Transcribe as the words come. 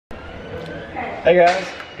Hey guys,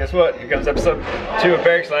 guess what? Here comes episode 2 of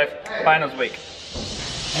Barracks Life, finals week.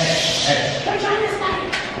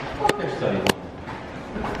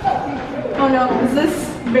 Oh no, is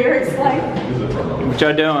this Barracks Life? What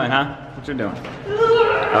y'all doing, huh? What you doing?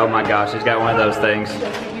 Oh my gosh, he's got one of those things.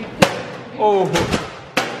 Oh.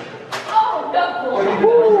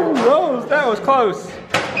 Ooh, Rose, that was close.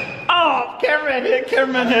 Oh, cameraman hit,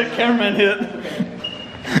 cameraman hit, cameraman hit.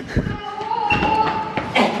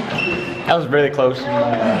 That was really close.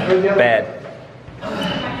 Bad.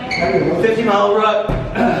 50-mile rut.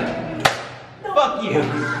 Fuck you.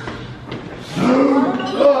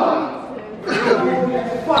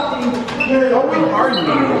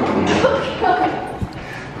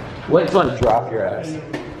 Wait till I drop your ass.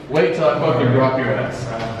 Wait till I fucking drop your ass.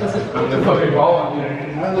 I'm the fucking ball on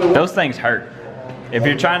you. Those things hurt. If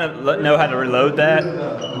you're trying to know how to reload that,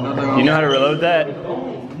 you know how to reload that?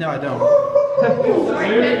 No, I don't.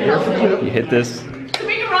 You hit this.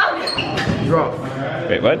 Drop.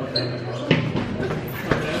 Wait, what?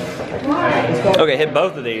 Okay, hit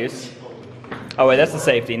both of these. Oh wait, that's the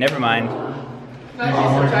safety. Never mind. I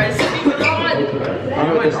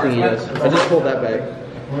know what this thing is. I just pulled that back.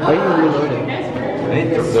 How are you reloading?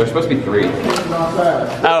 There's supposed to be 3.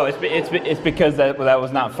 Oh, it's because that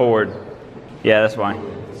was not forward. Yeah, that's why.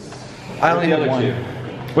 I only have one.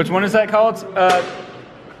 Which one is that called?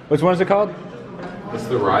 Which one is it called? It's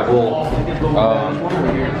the rival. I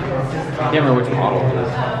can't remember which model it is.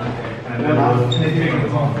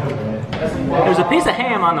 There's a piece of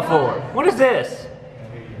ham on the floor. What is this?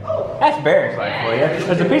 That's Barracks Life for you.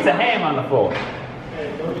 There's a piece of ham on the floor.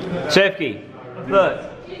 Shefki, look.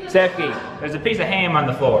 Shefki, there's a piece of ham on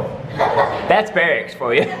the floor. That's Barracks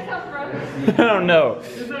for you. I don't know.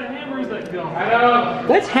 Is that ham or is that gum?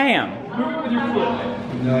 That's ham. Move it with your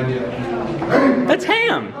foot. No idea. That's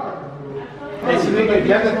ham. Hey, so you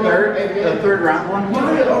have the third round one?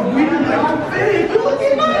 Yeah,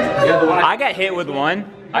 the one I got hit with one.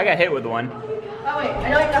 I got hit with one. Oh wait, I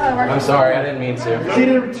don't even know how to work. I'm sorry, I didn't mean to.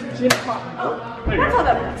 That's how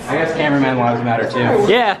that works. I guess cameraman lives matter too.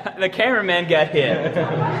 Yeah, the cameraman got hit.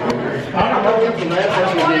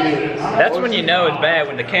 That's when you know it's bad,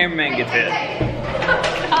 when the cameraman gets hit.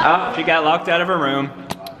 Oh, she got locked out of her room.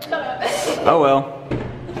 Oh well.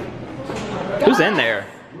 Who's in there?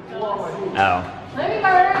 Oh.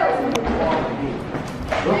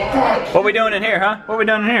 What we doing in here, huh? What we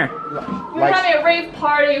doing in here? We're having a rave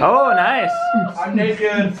party. Oh, nice. I'm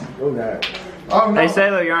naked. Hey,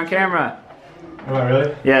 Sailor, you're on camera. Am I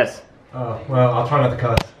really? Yes. Oh, well, I'll try not to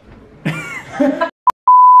cuss.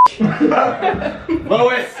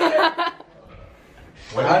 Lois!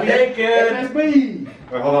 I'm naked! Wait,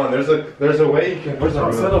 hold on. There's a way you can. Where's the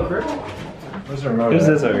remote? Where's the remote? Who's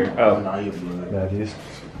this over here? Oh. Matthews.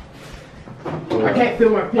 I can't feel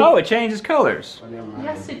my pink. Oh, it changes colors.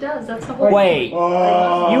 Yes, it does. That's the whole. Wait.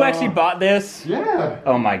 You actually bought this? Yeah.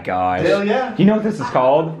 Oh my gosh. Hell yeah. Do you know what this is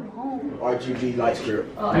called? RGB light strip.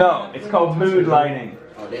 No, it's called mood lighting.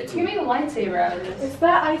 Oh, that You can make a lightsaber out of this. Is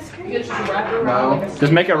that ice cream? You just wrap it around.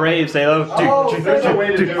 Just make a rave, Salo. There's a way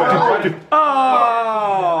to do it. I'm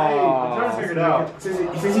Oh! trying to figure it out.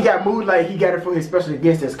 Since he got mood light, he got it for his special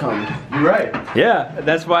guest that's coming. You're right. Yeah,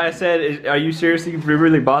 that's why I said, are you seriously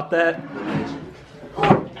really bought that?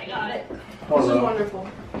 I got it. This is wonderful.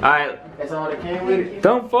 Alright, That's all that came with it.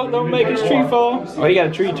 don't make his tree fall. Oh, you got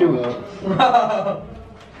a tree too.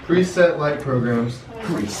 Preset light programs.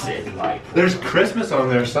 Preset light. There's Christmas on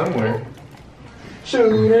there somewhere.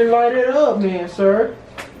 Shoot and light it up, man, sir.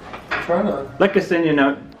 Try not. Let Ksenia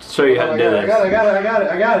know, show you how to do I this. got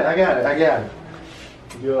it.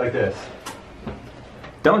 Do it like this.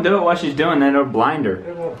 Don't do it while she's doing that, it'll blind her.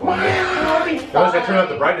 It won't blind me. Notice I turn up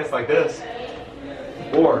the brightness like this.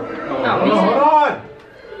 Or, hold on!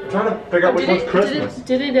 I'm trying to figure out which one's Christmas.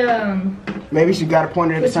 Did it Maybe she got to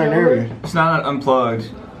point it at a certain area. It's not unplugged.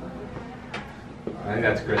 I think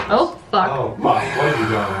that's Christmas. Oh fuck. Oh, fuck. What have you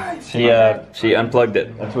done? She unplugged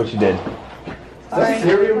it. That's what she did. Is that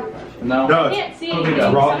cereal? No. No, I it's can't see cookie anything.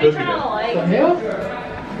 dough. Raw Somebody cookie turn on dough.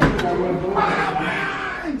 the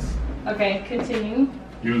light. Okay, continue.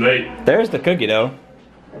 You late. There's the cookie dough.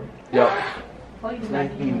 Yep. Plug it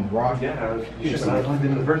back in. Raw, yeah. You should have plugged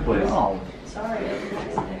in the first place. Oh, sorry.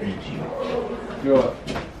 Go up.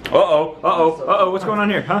 Uh-oh, what's going on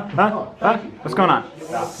here? Huh? What's going on?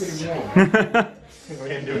 We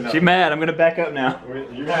ain't doing She mad, I'm gonna back up now.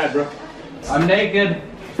 You're mad, bro. I'm naked.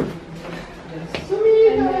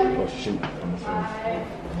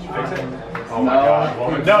 Oh my god,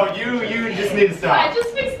 woman. No, you just need to I stop. just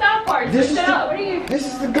fixed that part. This Switch is it out. What are you? This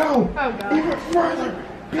is the go. Oh god. Even further.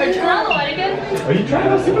 Are you turning on the light again? Are you trying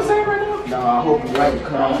to Super Saiyan right now? No, I hope the light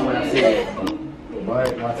cut off when I say it.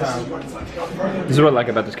 This is what I like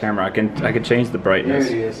about this camera. I can change the brightness.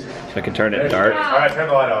 So I can turn it dark. Alright, turn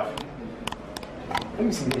the light off. Let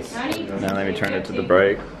me see this. Now let me turn it to the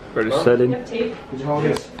brightest setting.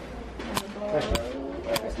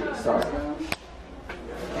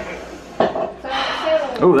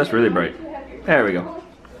 Oh, that's really bright. There we go.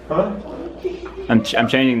 Huh? I'm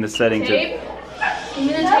changing the setting to. Tape? Give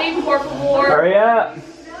me the tape, por favor. Hurry up!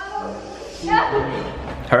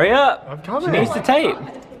 Hurry up! I'm coming. She needs the tape.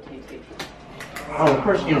 Oh, of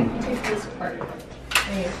course you.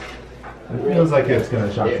 It feels like it's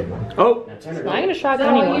gonna shock someone. Oh! It's not gonna shock Is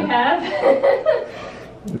that all you anyone. have?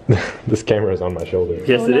 This camera is on my shoulder.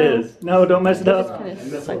 Yes, it is. No, don't mess it up. Kind of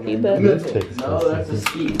sucky, but No, that's a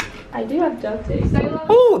ski. I do have duct tape.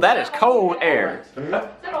 Ooh, that is cold air. Is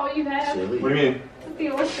that all you have? What do you mean? The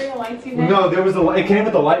old string of lights you have? No, there was it came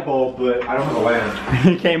with a light bulb, but I don't have a lamp.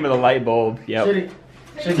 He came with a light bulb. Yep. You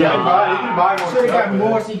can buy more Should've got stuff,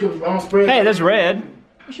 more but- so you could spread. Hey, there's red.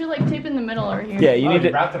 You should like tape in the middle over here. Yeah, you Oh, need you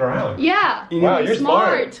to. wrapped it around. Yeah. Wow, you're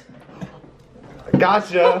smart.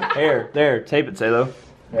 Gotcha. There, tape it, Salo.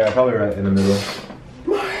 Yeah, probably right in the middle.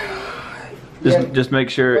 Just make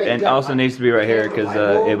sure, and also needs to be right here because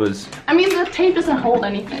it was. I mean, the tape doesn't hold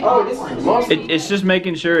anything. Oh, this is monster. It's just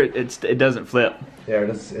making sure it doesn't flip. Yeah,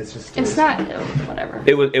 it's just. It's not. Whatever.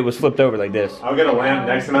 It was flipped over like this. I'll get a lamp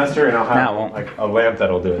next semester, and I'll Nah, it have won't. like a lamp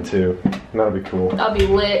that'll do it too. That'll be cool. That'll be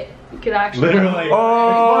lit. You could actually. Literally.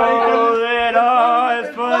 Oh,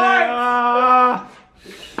 it's funny.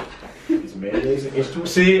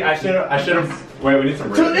 See, I should have. Wait, we need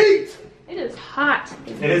some red. It is hot.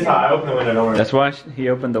 It is hot. I opened the window. Don't worry. That's why he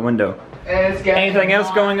opened the window. Anything else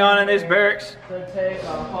going on in this barracks?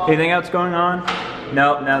 Anything else going on?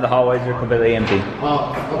 No, now the hallways are completely empty.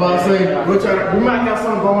 I'm about to say, we might have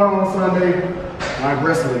something going on Sunday. Like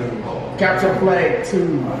wrestling. Capture flag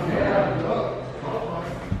 2.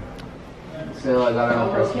 So I got it on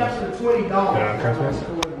Christmas. Capture $20. Yeah, Christmas.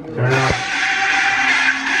 Turn it on.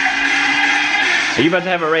 Are you about to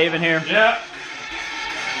have a rave in here? Yeah.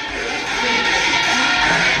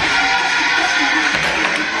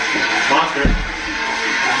 Monster.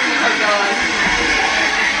 Oh god.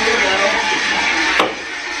 Here we go.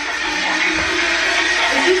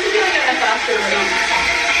 It used to be like a faster rate.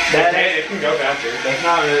 Hey, it can go faster. That's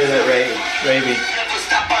not really that ravey.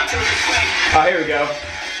 Oh, here we go.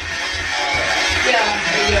 Yeah,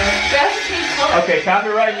 there you go. We have to change color. Okay,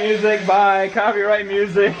 copyright music. Bye. Copyright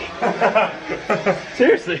music.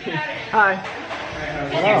 Seriously. Hi.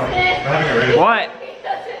 Interesting. What?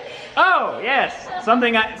 Oh, yes.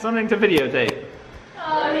 Something to videotape.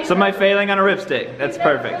 Somebody failing on a ripstick. That's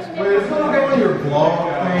perfect. Wait, is something on your blog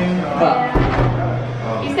thing?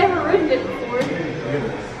 He's never written it before.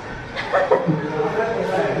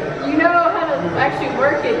 You know how to actually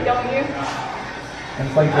work it, don't you?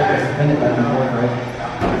 It's like spin it back and forth,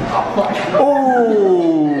 right?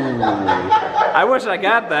 Ooh. I wish I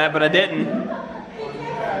got that, but I didn't. I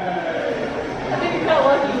think you're kind of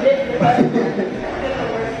lucky you didn't.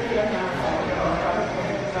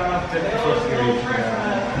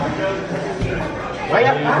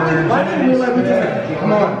 Why didn't you let me do it?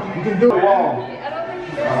 Come on, you can do it all. I don't think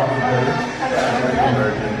you did.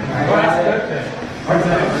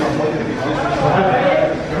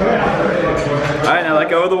 Alright, now let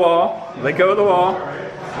go of the wall. Let go of the wall.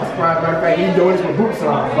 Matter of fact, he's doing this with boots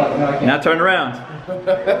on. Now turn around.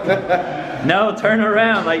 No, turn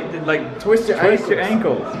around. Like Twist your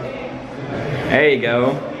ankles. There you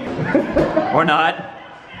go. Or not.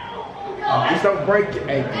 Just don't break your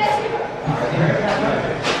ankles.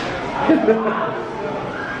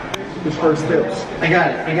 His first steps. I got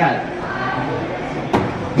it.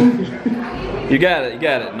 You got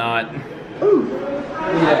it. Not.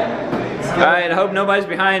 Alright, I hope nobody's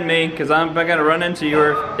behind me, because I'm gonna run into you,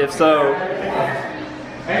 or if so.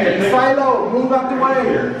 Philo, move out the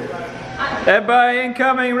way. Everybody,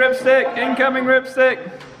 incoming ripstick! Incoming ripstick!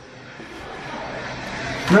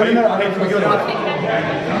 No.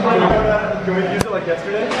 Can we use it like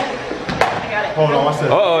yesterday? I got it. Hold on, what's this?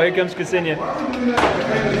 Uh oh, here comes Ksenia. I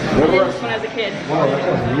did this when I was a kid. Wow, that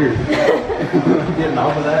sounds weird. Getting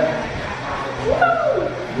off of that.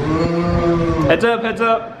 Heads up, heads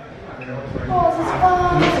up.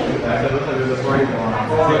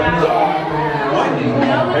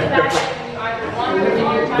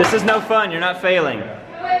 This is no fun, you're not failing.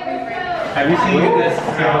 Have you seen this?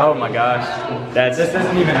 Oh my gosh. This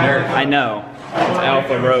isn't even Nerf. I know. It's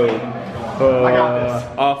Alpha Road.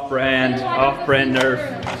 Off-brand Nerf.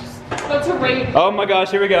 What's a rate? Oh my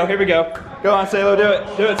gosh, here we go. Go on, Salo, do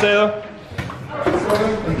it, Salo.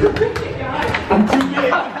 I'm too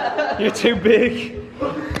big. You're too big.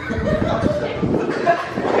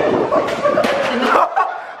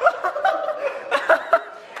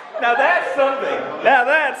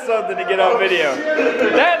 something to get on video.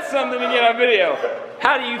 That's something to get on video.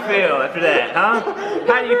 How do you feel after that, huh?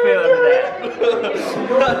 How do you feel after that?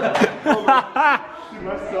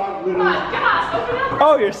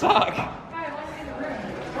 Oh, your sock.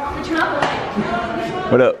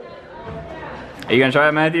 What up? Are you gonna try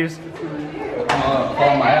it, Matthews?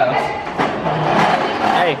 Follow my ass.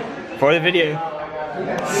 Hey, for the video.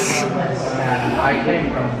 I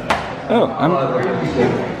came from. Oh, I'm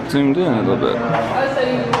zoomed in a little bit.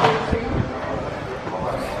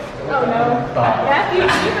 Oh no. Matthew, you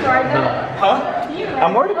can ride that. Huh?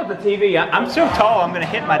 I'm worried about the TV. I'm so tall, I'm gonna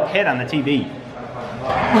hit my head on the TV.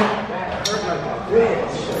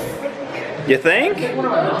 You think?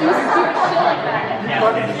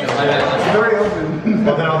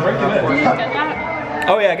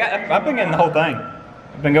 Oh yeah, I've been getting the whole thing.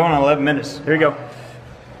 I've been going on 11 minutes. Here you go.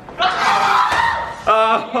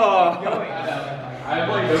 Oh.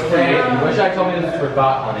 Wish I told me this was for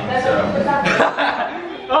bot hunting, so.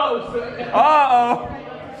 Uh-oh.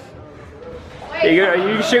 Are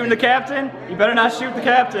you shooting the captain? You better not shoot the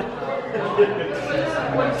captain.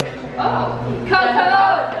 Coco!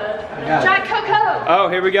 Jack Coco! Oh,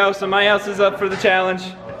 here we go. Somebody else is up for the challenge.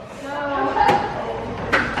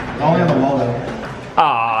 Only on the wall though.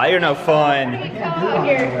 Aw, you're no fun. Come over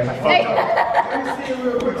here. Hey.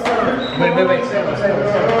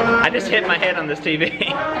 I just hit my head on this TV.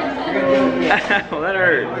 Well, that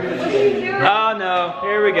hurt. Oh no,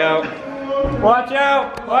 here we go. Watch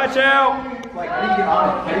out! Watch out! Like, how do you get on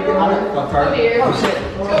it? How do you get on it? Over here. Oh shit.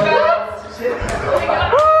 Shit.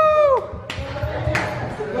 Woo!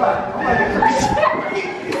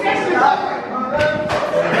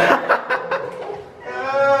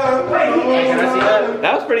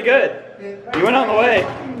 That was pretty good. You went on the way.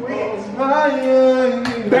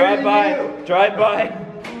 Drive by. Drive by.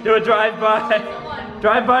 Do a drive by.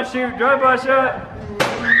 Drive by shoot. Drive by shot.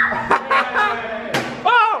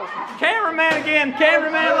 Oh! Cameraman again.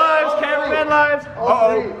 Cameraman lives. Cameraman lives.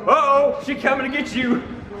 Uh-oh. Uh-oh. She coming to get you.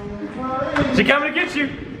 She coming to get you.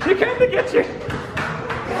 She coming to get you.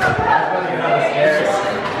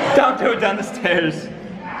 Don't do it down the stairs.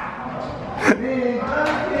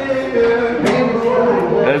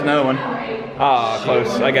 There's another one. Ah, oh,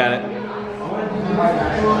 close. I got it.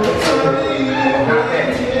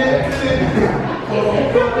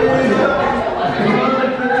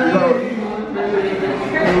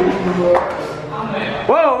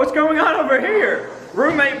 Whoa, what's going on over here?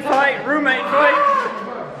 Roommate fight, roommate fight.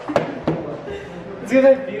 Dude,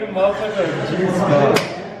 I beat him up with a juice ball.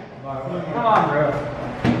 Come on, bro.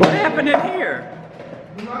 What happened in here?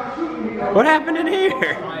 What happened in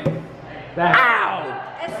here? Ow!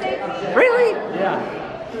 Really? Yeah.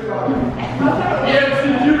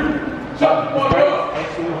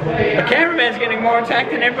 The cameraman's getting more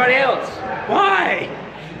attacked than everybody else. Why?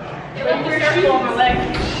 I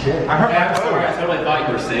totally thought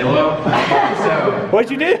you were Salo. So.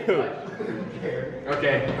 What'd you do?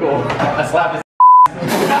 Okay, cool. I slapped his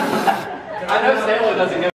I know Salo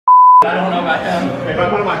doesn't give I don't know about him. If I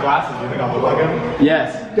put on my glasses, do you think I'll look like him?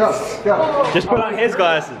 Yes. Go, go. Just put on his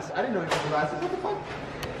glasses. I didn't know he had glasses. What the fuck?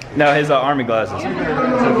 No, his army glasses. Yo,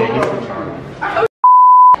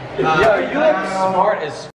 you look smart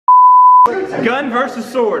as Gun versus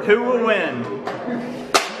sword. Who will win?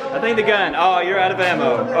 I think the gun. Oh, you're out of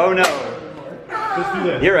ammo. Oh no. Just do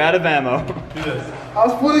this. You're out of ammo. Do this. I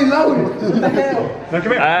was fully loaded. What the hell? No,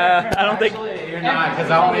 come here. I don't think. You're not, because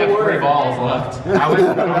I only have 3 balls left. I was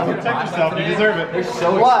Protect yourself. You deserve it. They're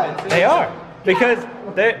so What? expensive. They are. Because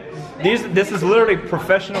this is literally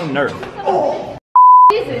professional nerf. Oh.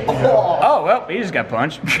 Oh, well, he just got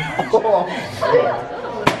punched.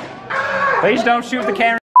 Please don't shoot the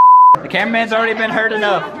camera. The cameraman's already been hurt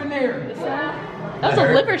enough. That's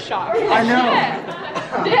a liver shot. I know.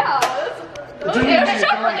 Yeah. That's a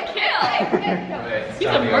shot for the kill. He's a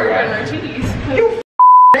murderer. Jeez.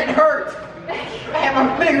 It hurt. I have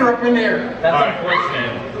my finger up in there. That's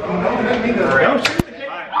unfortunate. Don't shoot the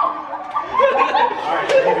camera. Alright.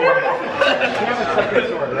 You have a separate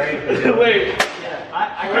sword, right? Wait.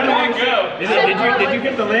 Where did it go? Did you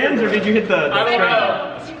hit the lens or did you hit the I don't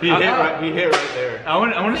know. He hit right there. I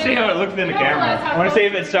want to see how it looks in the camera. I want to see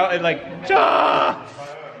if it's like. Ah!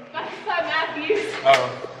 Matthews. Oh.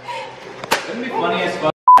 Wouldn't be funny as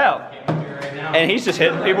fuck. Hell. And he's just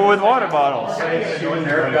hitting people with water bottles.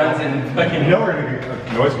 Nerf guns and fucking. You know we're gonna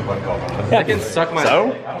be noise complaint called on us. Yeah, I can suck my.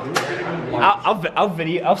 So?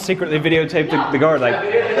 I'll secretly videotape the guard like,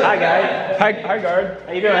 hi guys, hi guard,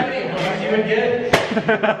 how you doing?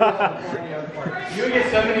 You would get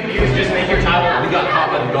so many views, just make your title, we got caught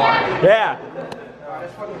by the guard. Yeah.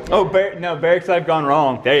 Oh, no, Barracks, I've gone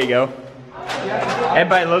wrong. There you go.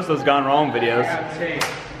 Everybody loves those Gone Wrong videos.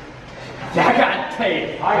 I got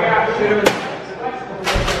tape. I got two.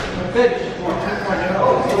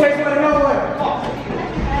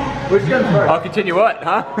 Which comes first? I'll continue what,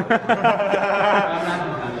 huh?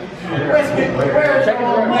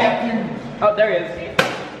 Oh, there he is.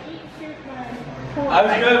 I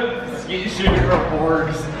was gonna ski shoot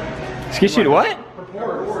reports. Ski shoot what?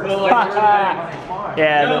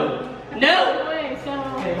 Yeah. No!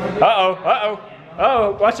 Uh-oh, uh-oh.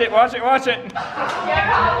 Oh, watch it, watch it, watch it. Yeah,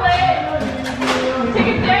 Colin! Take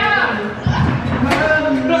it down!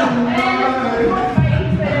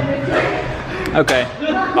 Okay.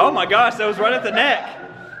 Oh my gosh, that was right at the neck.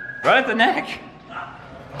 Right at the neck.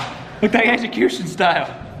 Look, that execution style.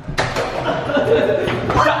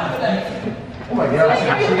 Oh my gosh,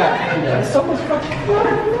 she got so much fucking.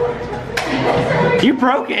 You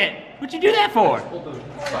broke it. What'd you do that for?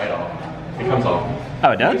 Side off. It comes off.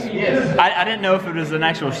 Oh, it does? Yes. I didn't know if it was an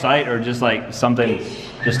actual sight or just like something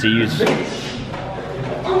just to use.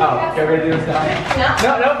 Oh, can we do this now?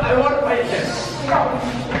 No, I want to fight this.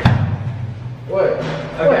 What?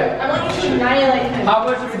 Okay. I want you to annihilate him. How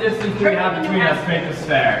much of a distance do we have between us to make this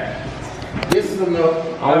fair? This is enough.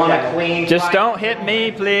 I want a clean Just fight. don't hit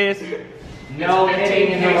me, please. No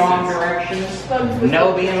hitting in the wrong directions.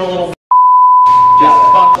 No being a little just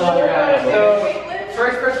fuck the other guy. So,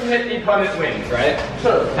 first person to hit the opponent wins, right?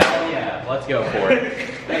 Sure. Hell yeah, let's go for it.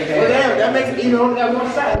 Well, damn, that makes it even on that one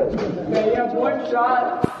side. Okay, you have one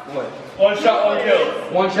shot. What? One shot, one kill.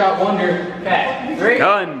 One shot wonder. Okay, 3,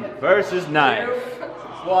 Gun versus knife.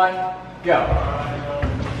 1, go.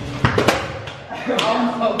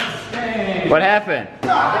 What happened?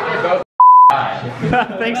 Both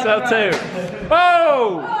I think so too.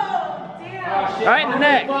 Whoa! Right in the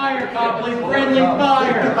neck. Fire, Copley, friendly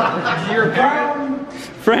fire. You're burn.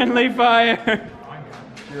 Friendly fire.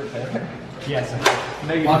 Yes.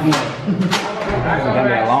 It's gonna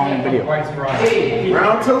be a long video.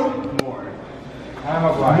 Round two?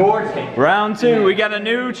 More tape. Round 2, we got a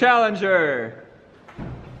new challenger.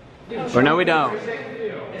 Or no, we don't.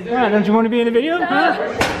 Yeah, don't you want to be in the video? Huh?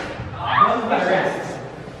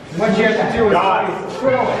 What you have to do is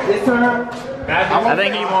I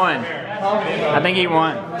think he won. I think he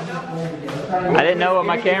won. I didn't know what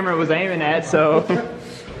my camera was aiming at, so.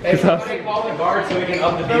 Hey, call the guard so we can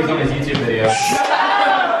up the views on his YouTube video.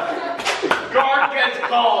 Guard gets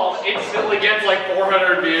called, instantly gets like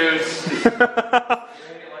 400 views.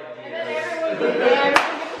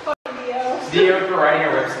 Dio for riding a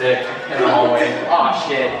ripstick in the hallway. Aw,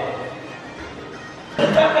 shit.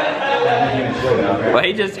 Well,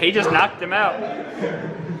 he just knocked him out.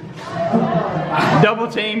 Double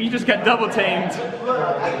team, you just got double teamed.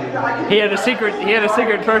 He had a secret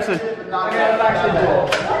person.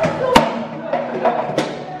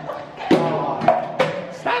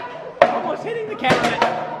 Stop almost hitting the camera.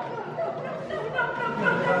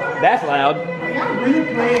 That's loud.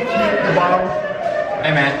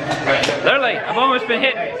 Hey, man. Literally, I've almost been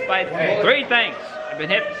hit by 3 things. I've been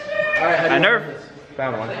hit by nerf, by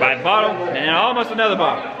a bottle, and then almost another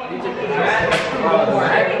bottle.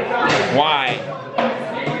 Why?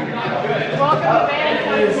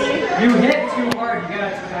 You hit too hard, you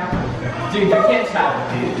gotta tap. Dude, you can't tap,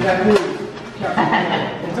 dude.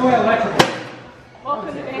 It's only electrical.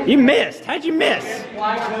 You missed. How'd you miss?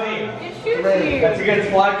 It shoots you. That's against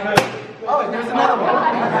fly code. Oh, there's another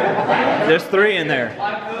one. There's 3 in there.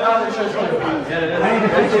 Just like in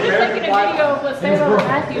a video of Sarah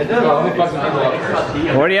Matthews.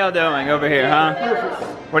 What are y'all doing over here, huh?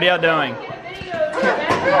 What are y'all doing?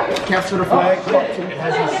 Capture the flag.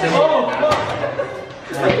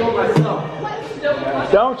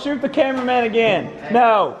 Don't shoot the cameraman again.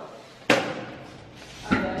 No.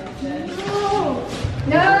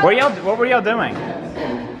 What were y'all doing?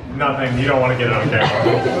 Nothing. You don't want to get it on camera.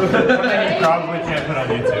 Something you probably can't put on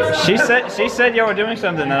YouTube. She said y'all were doing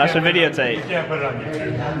something that I should videotape. You can't put it on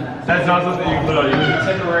YouTube. That's not something you can put on YouTube.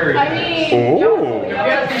 Temporary. I mean, Ooh.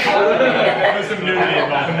 There's some nudity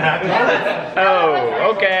involved in that.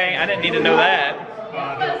 Oh, okay. I didn't need to know that.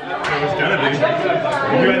 There was gonna be. If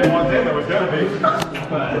you had one thing, there was gonna be.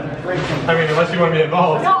 I mean, unless you want to be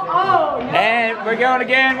involved. And we're going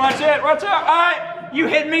again. Watch it. Watch out. All right. You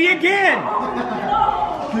hit me again.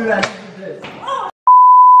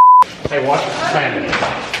 Hey, watch the fan.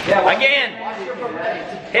 Again.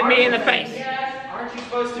 Hit me in the face. Aren't you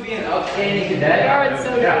supposed to be an upstanding cadet?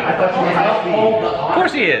 Yeah, I thought you were happy. Of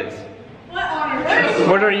course he is.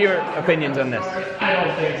 What are your opinions on this? I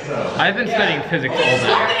don't think so. I've been studying physics all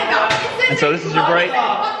day. And so this is your break?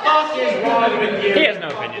 He has no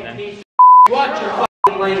opinion then. Watch your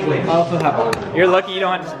fucking language. also have one. You're lucky you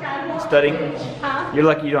don't have to study. You're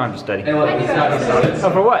lucky you don't have to study. Hey, look, it's not Oh,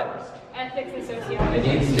 for what? Ethics and sociology. It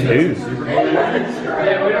needs to Ooh.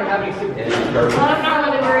 Yeah, we don't have any super. I'm not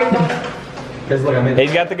really worried about it. Because look, I'm in.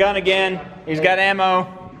 He's got the gun again. He's got ammo.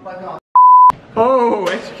 Oh,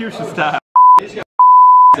 execution style. He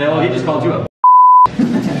just called you up.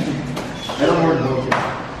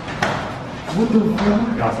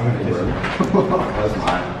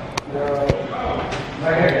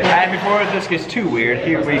 And before this gets too weird,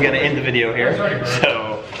 here we're gonna end the video here.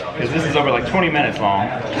 So, because this is over like 20 minutes long.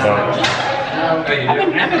 So, I've been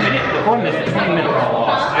recording this for 20 minutes.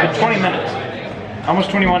 For 20 minutes. Almost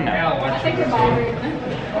 21 now. I think you're bothering me.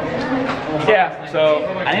 Yeah, so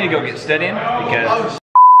I need to go get studying because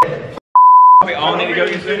we all need to go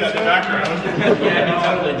get studying. Yeah, he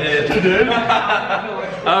totally did. You did?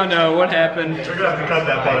 Oh no, what happened? We're gonna have to cut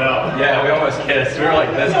that part out. Yeah, we almost kissed. We were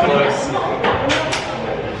like this close.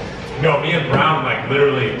 No, me and Brown like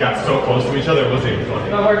literally got so close to each other, it wasn't even funny.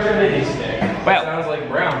 No, our Trinity stick. Well, Sounds like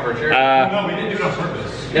Brown for sure. No, we didn't do it on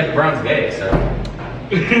purpose. Yeah, but Brown's gay, so.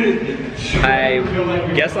 I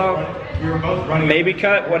guess I'll We were both running. maybe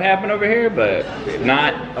cut what happened over here, but if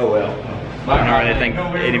not, oh well. I don't really think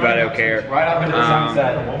anybody will care. Right off into the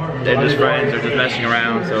sunset. They're just friends, they're just messing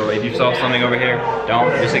around, so if you saw something over here,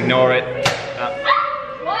 don't, just ignore it.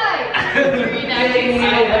 Why?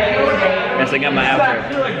 Messing up my outro.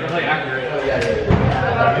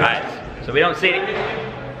 Alright, so we don't see it.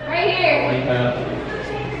 Right here.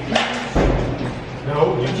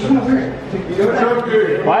 No, you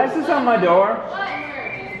just Why is this on my door? What?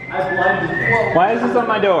 Why is this on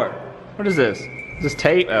my door? What is this? Is this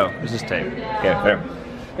tape? Oh, it's just tape. Okay, there.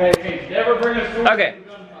 Okay.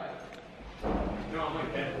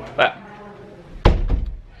 Well.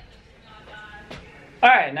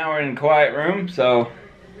 Alright, now we're in a quiet room, so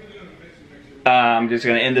I'm just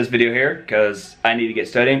gonna end this video here because I need to get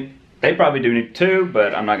studying. They probably do need to,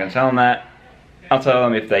 but I'm not gonna tell them that. I'll tell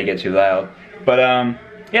them if they get too loud. But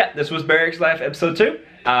yeah, this was Barracks Life episode 2.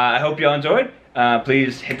 I hope y'all enjoyed.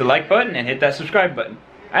 Please hit the like button and hit that subscribe button.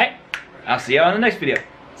 Alright, I'll see y'all in the next video.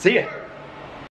 See ya.